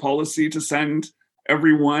discussion of a policy to send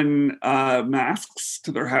everyone masks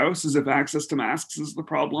to their house, as if access to masks is the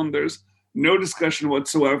problem. There's no discussion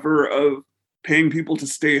whatsoever of paying people to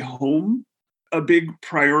stay home. A big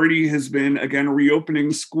priority has been, again,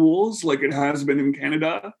 reopening schools like it has been in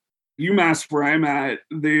Canada. UMass, where I'm at,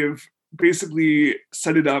 they've basically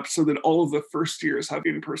set it up so that all of the first years have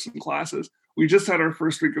in-person classes. We just had our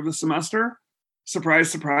first week of the semester. Surprise,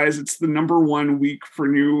 surprise, it's the number one week for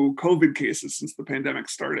new COVID cases since the pandemic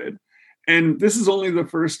started. And this is only the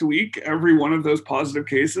first week. Every one of those positive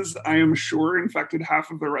cases, I am sure, infected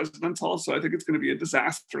half of the residence hall. So I think it's going to be a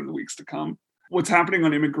disaster in the weeks to come. What's happening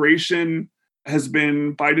on immigration has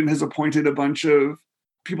been, Biden has appointed a bunch of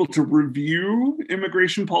people to review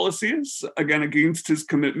immigration policies, again, against his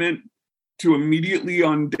commitment to immediately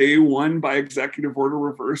on day one by executive order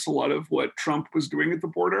reverse a lot of what Trump was doing at the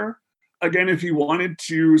border. Again, if he wanted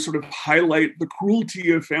to sort of highlight the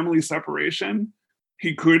cruelty of family separation,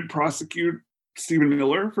 he could prosecute Stephen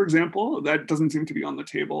Miller, for example. That doesn't seem to be on the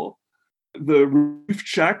table. The relief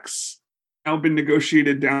checks now been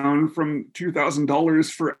negotiated down from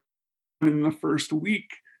 $2,000 for in the first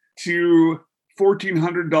week to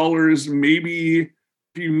 $1,400, maybe if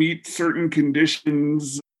you meet certain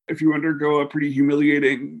conditions, if you undergo a pretty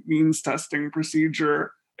humiliating means testing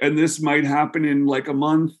procedure. And this might happen in like a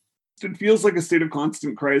month. It feels like a state of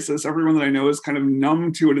constant crisis. Everyone that I know is kind of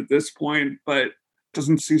numb to it at this point, but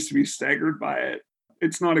doesn't cease to be staggered by it.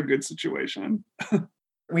 It's not a good situation.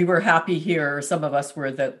 We were happy here, some of us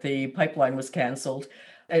were, that the pipeline was canceled.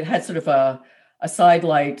 It had sort of a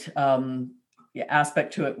sidelight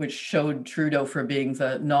aspect to it, which showed Trudeau for being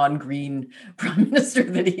the non-green prime minister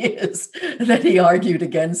that he is, that he argued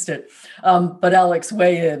against it. But Alex,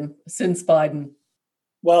 weigh in since Biden.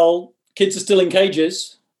 Well, kids are still in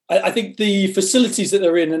cages. I think the facilities that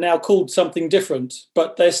they're in are now called something different,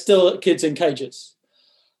 but they're still kids in cages.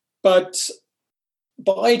 But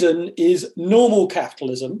Biden is normal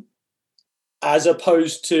capitalism as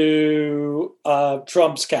opposed to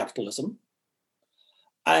Trump's capitalism.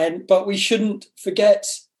 But we shouldn't forget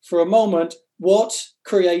for a moment what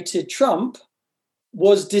created Trump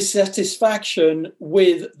was dissatisfaction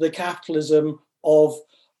with the capitalism of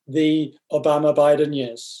the Obama-Biden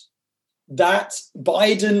years. that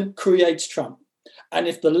Biden creates Trump. And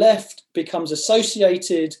if the left becomes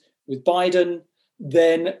associated with Biden,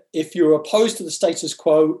 then if you're opposed to the status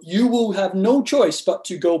quo, you will have no choice but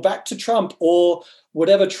to go back to Trump or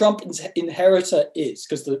whatever Trump's inheritor is,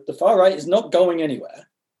 because the far right is not going anywhere.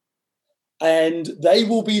 And they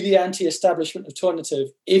will be the anti-establishment alternative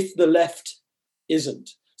if the left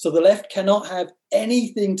isn't. So the left cannot have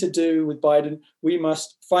anything to do with Biden. We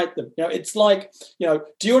must fight them. It's like, do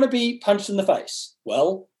you want to be punched in the face?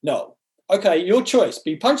 Well, no. Okay, your choice.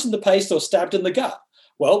 Be punched in the face or stabbed in the gut.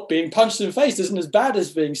 Well, being punched in the face isn't as bad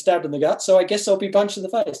as being stabbed in the gut, so I guess I'll be punched in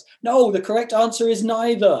the face. No, the correct answer is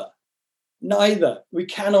neither. Neither. We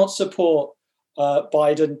cannot support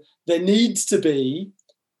Biden. There needs to be,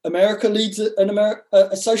 America leads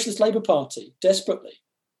a socialist Labour Party desperately,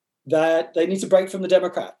 that they need to break from the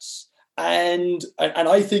Democrats. And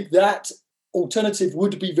I think that alternative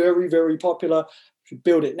would be very, very popular. Should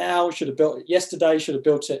build it now, should have built it yesterday, should have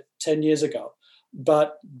built it 10 years ago.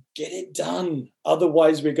 But get it done.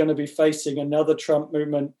 Otherwise, we're going to be facing another Trump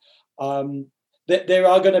movement. There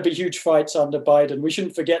are going to be huge fights under Biden. We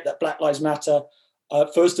shouldn't forget that Black Lives Matter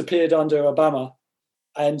first appeared under Obama.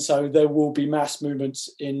 And so there will be mass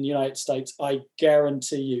movements in the United States, I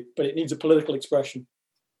guarantee you. But it needs a political expression.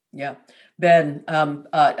 Yeah. Ben,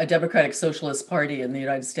 a Democratic Socialist Party in the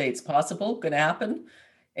United States, possible? Going to happen?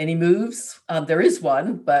 Any moves? There is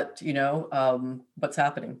one, but, what's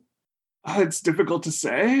happening? It's difficult to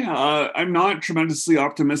say. I'm not tremendously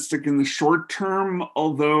optimistic in the short term,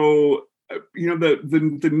 although,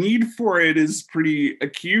 the need for it is pretty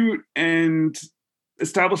acute and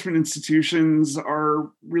establishment institutions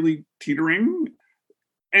are really teetering.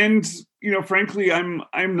 And, frankly,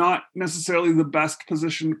 I'm not necessarily the best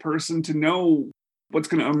positioned person to know what's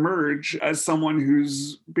going to emerge as someone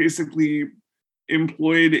who's basically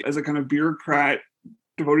employed as a kind of bureaucrat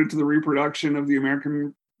devoted to the reproduction of the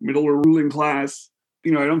American middle or ruling class. I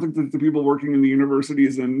don't think that the people working in the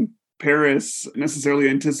universities in Paris necessarily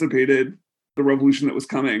anticipated the revolution that was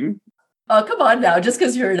coming. Oh, come on now. Just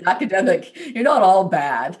because you're an academic, you're not all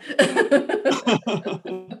bad.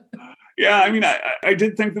 Yeah, I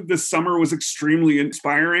did think that this summer was extremely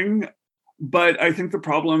inspiring, but I think the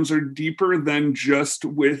problems are deeper than just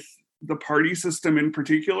with the party system in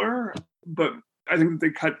particular. But I think that they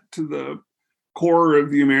cut to the core of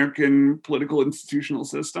the American political institutional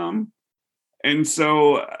system. And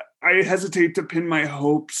so I hesitate to pin my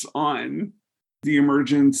hopes on the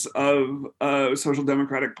emergence of a social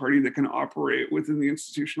democratic party that can operate within the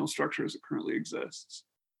institutional structure as it currently exists.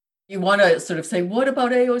 You want to sort of say, what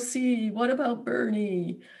about AOC? What about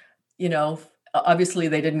Bernie? Obviously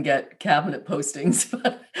they didn't get cabinet postings,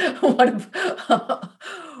 but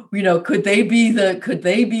could they be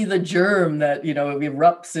the germ that,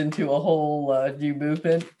 erupts into a whole new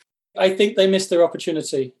movement? I think they missed their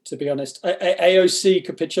opportunity, to be honest. AOC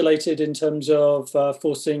capitulated in terms of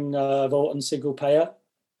forcing vote on single payer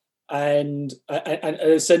and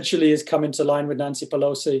essentially has come into line with Nancy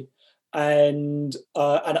Pelosi. And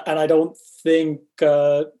I don't think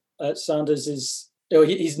Sanders is,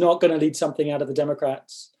 he's not going to lead something out of the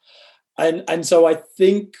Democrats. And so I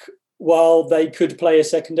think while they could play a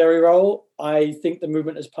secondary role, I think the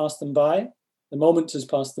movement has passed them by. The moment has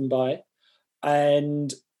passed them by.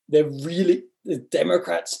 And the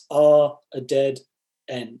Democrats are a dead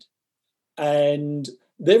end. And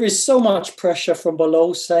there is so much pressure from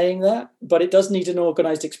below saying that, but it does need an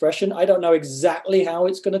organized expression. I don't know exactly how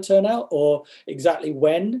it's going to turn out or exactly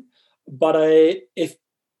when, but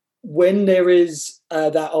when there is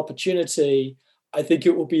that opportunity, I think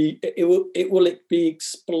it will be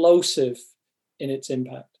explosive in its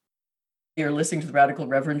impact. You're listening to the Radical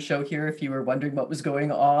Reverend Show here, if you were wondering what was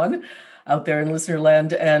going on out there in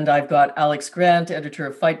Listenerland. And I've got Alex Grant, editor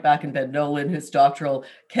of Fightback, and Ben Nolan, who's doctoral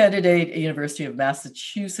candidate at University of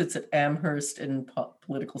Massachusetts at Amherst in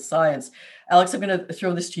political science. Alex, I'm going to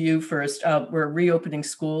throw this to you first. We're reopening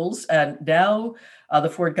schools, and now the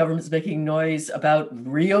Ford government is making noise about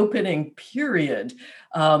reopening, period.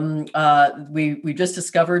 We just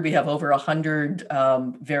discovered we have over 100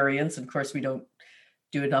 variants. And of course, we don't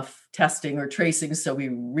do enough testing or tracing, so we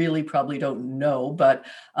really probably don't know, but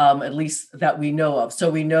at least that we know of. So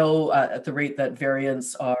we know at the rate that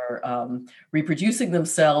variants are reproducing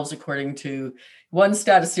themselves, according to one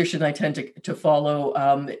statistician I tend to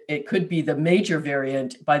follow, it could be the major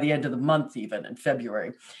variant by the end of the month, even in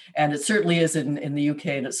February. And it certainly is in the UK,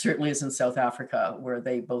 and it certainly is in South Africa, where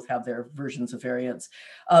they both have their versions of variants.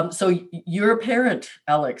 So you're a parent,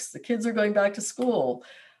 Alex. The kids are going back to school.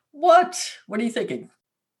 What are you thinking?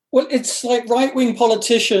 Well, it's like right-wing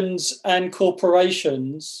politicians and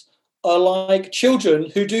corporations are like children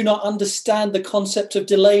who do not understand the concept of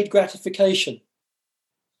delayed gratification.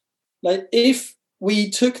 Like, if we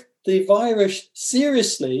took the virus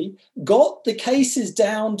seriously, got the cases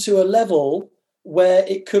down to a level where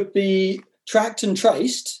it could be tracked and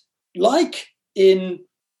traced, like in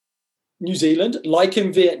New Zealand, like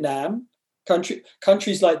in Vietnam,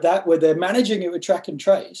 countries like that, where they're managing it with track and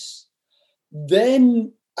trace,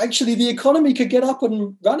 then actually the economy could get up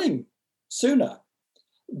and running sooner.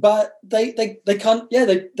 But they can't. Yeah,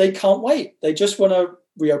 they can't wait. They just want to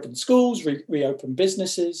reopen schools, reopen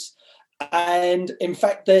businesses, and in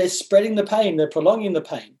fact, they're spreading the pain. They're prolonging the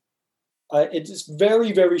pain. It's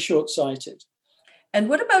very, very short-sighted. And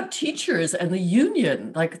what about teachers and the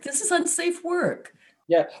union? Like, this is unsafe work.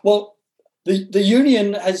 Yeah. Well, the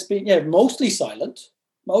union has been mostly silent,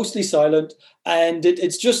 and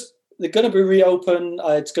it's just. They're going to be reopened.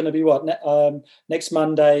 It's going to be next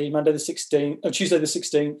Monday the 16th, or Tuesday the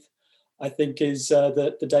 16th, I think, is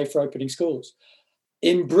the day for opening schools.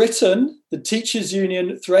 In Britain, the teachers'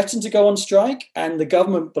 union threatened to go on strike, and the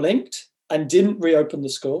government blinked and didn't reopen the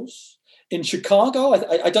schools. In Chicago,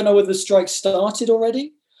 I don't know whether the strike started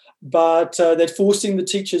already, but they're forcing the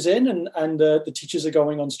teachers in, and the teachers are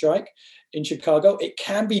going on strike in Chicago. It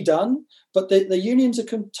can be done, but the unions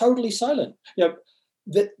are totally silent.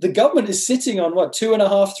 The government is sitting on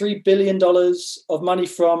 $2.5-3 billion of money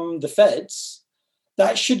from the feds.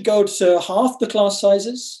 That should go to half the class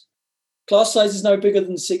sizes. Class size is no bigger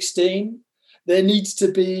than 16. There needs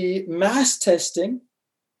to be mass testing,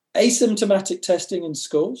 asymptomatic testing in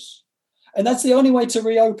schools, and that's the only way to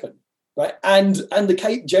reopen, right? And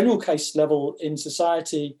the general case level in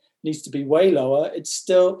society needs to be way lower. It's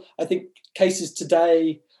still, I think, cases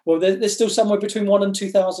today. Well, there's still somewhere between 1,000 and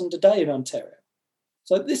 2,000 a day in Ontario.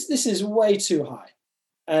 So this is way too high,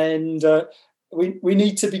 and we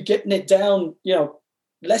need to be getting it down,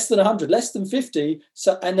 less than 100, less than 50,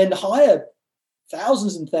 and then hire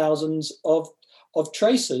thousands and thousands of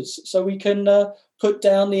tracers so we can put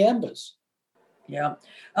down the embers. Yeah,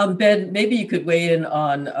 Ben, maybe you could weigh in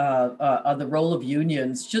on the role of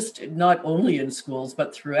unions, just not only in schools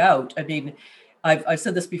but throughout. I mean, I've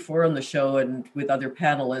said this before on the show and with other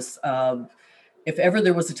panelists. If ever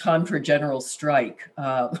there was a time for a general strike,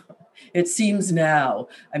 it seems now.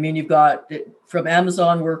 I mean, you've got from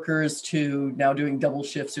Amazon workers to now doing double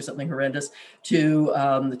shifts or something horrendous,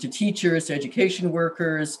 to teachers, to education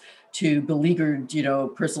workers, to beleaguered,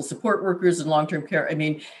 personal support workers and long-term care. I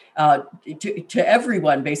mean, to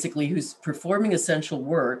everyone basically who's performing essential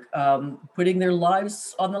work, putting their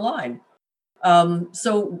lives on the line.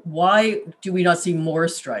 So why do we not see more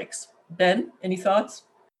strikes? Ben, any thoughts?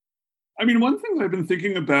 I mean, one thing that I've been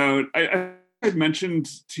thinking about, I had mentioned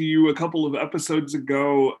to you a couple of episodes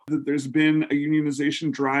ago that there's been a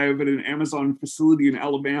unionization drive at an Amazon facility in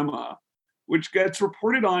Alabama, which gets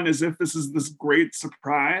reported on as if this is this great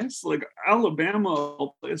surprise, like Alabama of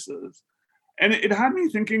places. And it had me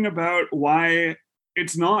thinking about why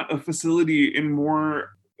it's not a facility in more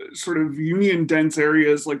sort of union-dense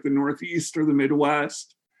areas like the Northeast or the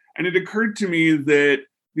Midwest. And it occurred to me that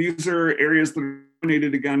these are areas that are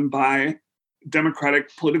dominated again by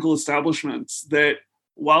democratic political establishments, that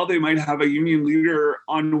while they might have a union leader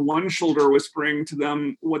on one shoulder whispering to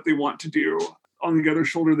them what they want to do, on the other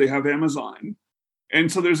shoulder they have Amazon.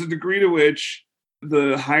 And so there's a degree to which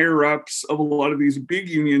the higher ups of a lot of these big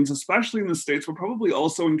unions, especially in the States, but probably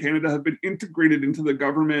also in Canada, have been integrated into the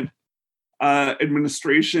government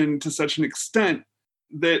administration to such an extent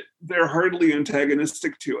that they're hardly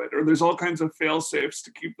antagonistic to it, or there's all kinds of fail-safes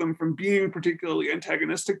to keep them from being particularly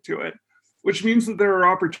antagonistic to it, which means that there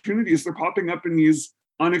are opportunities. They're popping up in these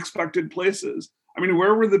unexpected places. I mean,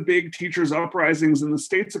 where were the big teachers' uprisings in the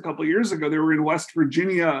States a couple of years ago? They were in West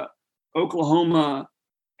Virginia, Oklahoma,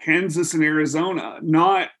 Kansas, and Arizona,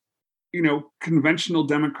 not, conventional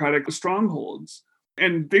democratic strongholds.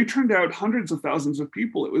 And they turned out hundreds of thousands of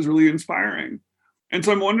people. It was really inspiring. And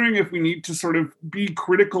so I'm wondering if we need to sort of be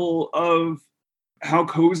critical of how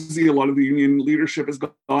cozy a lot of the union leadership has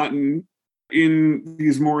gotten in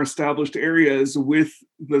these more established areas with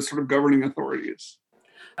the sort of governing authorities.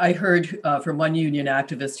 I heard from one union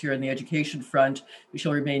activist here on the education front, who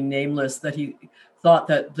shall remain nameless, that he thought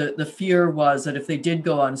that the fear was that if they did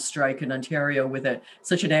go on strike in Ontario with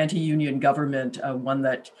such an anti-union government, one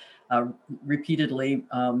that repeatedly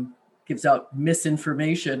gives out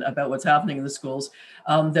misinformation about what's happening in the schools,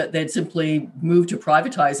 that they'd simply move to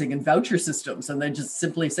privatizing and voucher systems, and they'd just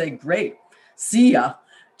simply say, great, see ya.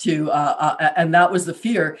 And that was the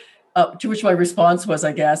fear. To which my response was,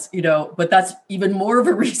 I guess, but that's even more of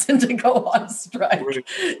a reason to go on strike,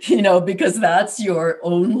 right. Because that's your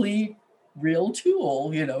only real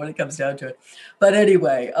tool, you know, when it comes down to it. But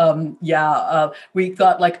anyway, we've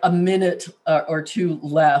got like a minute or two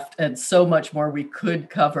left and so much more we could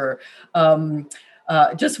cover.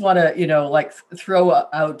 Just want to, you know, like throw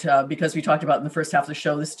out, because we talked about in the first half of the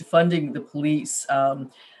show, this defunding the police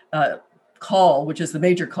call, which is the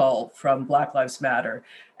major call from Black Lives Matter.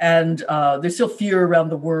 And there's still fear around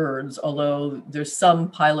the words, although there's some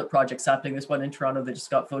pilot projects happening. There's one in Toronto that just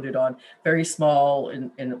got voted on, very small in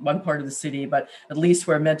one part of the city, but at least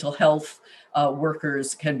where mental health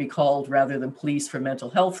workers can be called rather than police for mental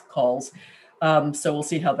health calls. So we'll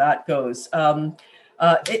see how that goes.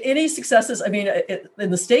 Any successes? I mean, in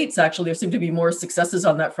the States, actually, there seem to be more successes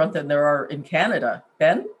on that front than there are in Canada.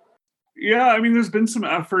 Ben? Yeah, I mean, there's been some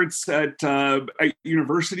efforts at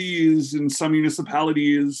universities and some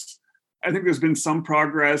municipalities. I think there's been some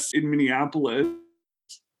progress in Minneapolis.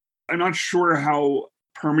 I'm not sure how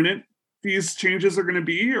permanent these changes are going to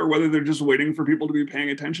be, or whether they're just waiting for people to be paying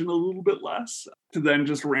attention a little bit less to then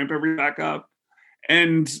just ramp everything back up.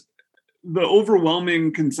 And the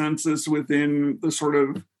overwhelming consensus within the sort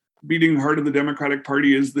of beating heart of the Democratic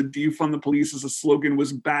Party is the defund the police as a slogan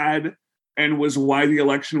was bad and was why the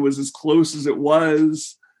election was as close as it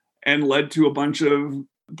was and led to a bunch of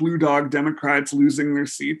blue dog Democrats losing their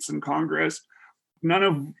seats in Congress. None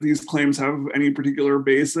of these claims have any particular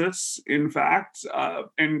basis, in fact,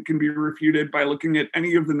 and can be refuted by looking at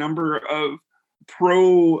any of the number of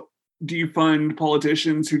pro-defund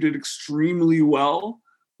politicians who did extremely well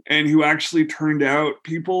and who actually turned out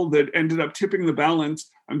people that ended up tipping the balance.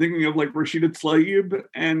 I'm thinking of like Rashida Tlaib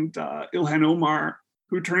and Ilhan Omar,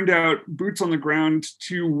 who turned out boots on the ground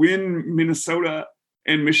to win Minnesota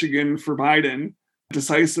and Michigan for Biden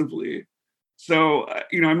decisively. So,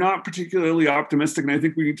 I'm not particularly optimistic, and I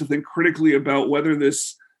think we need to think critically about whether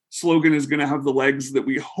this slogan is going to have the legs that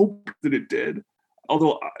we hope that it did.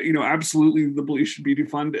 Although, absolutely the police should be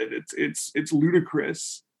defunded. It's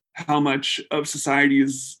ludicrous how much of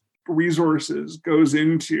society's resources goes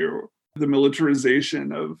into the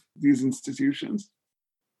militarization of these institutions.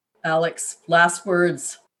 Alex, last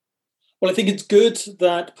words. Well, I think it's good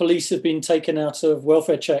that police have been taken out of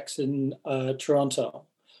welfare checks in Toronto.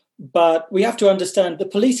 But we have to understand the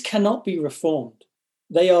police cannot be reformed.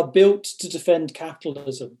 They are built to defend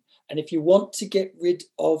capitalism. And if you want to get rid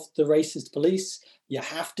of the racist police, you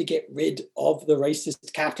have to get rid of the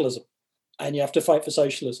racist capitalism. And you have to fight for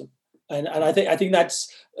socialism. And I think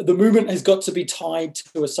that's the movement has got to be tied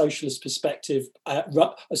to a socialist perspective,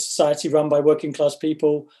 a society run by working class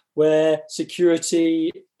people, where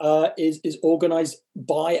security is organized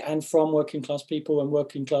by and from working class people and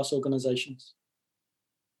working class organizations.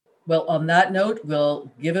 Well, on that note,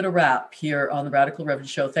 we'll give it a wrap here on the Radical Reverend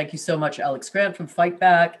Show. Thank you so much, Alex Grant from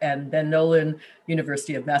Fightback and Ben Nolan,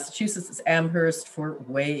 University of Massachusetts Amherst, for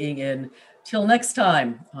weighing in. Till next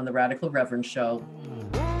time on the Radical Reverend Show.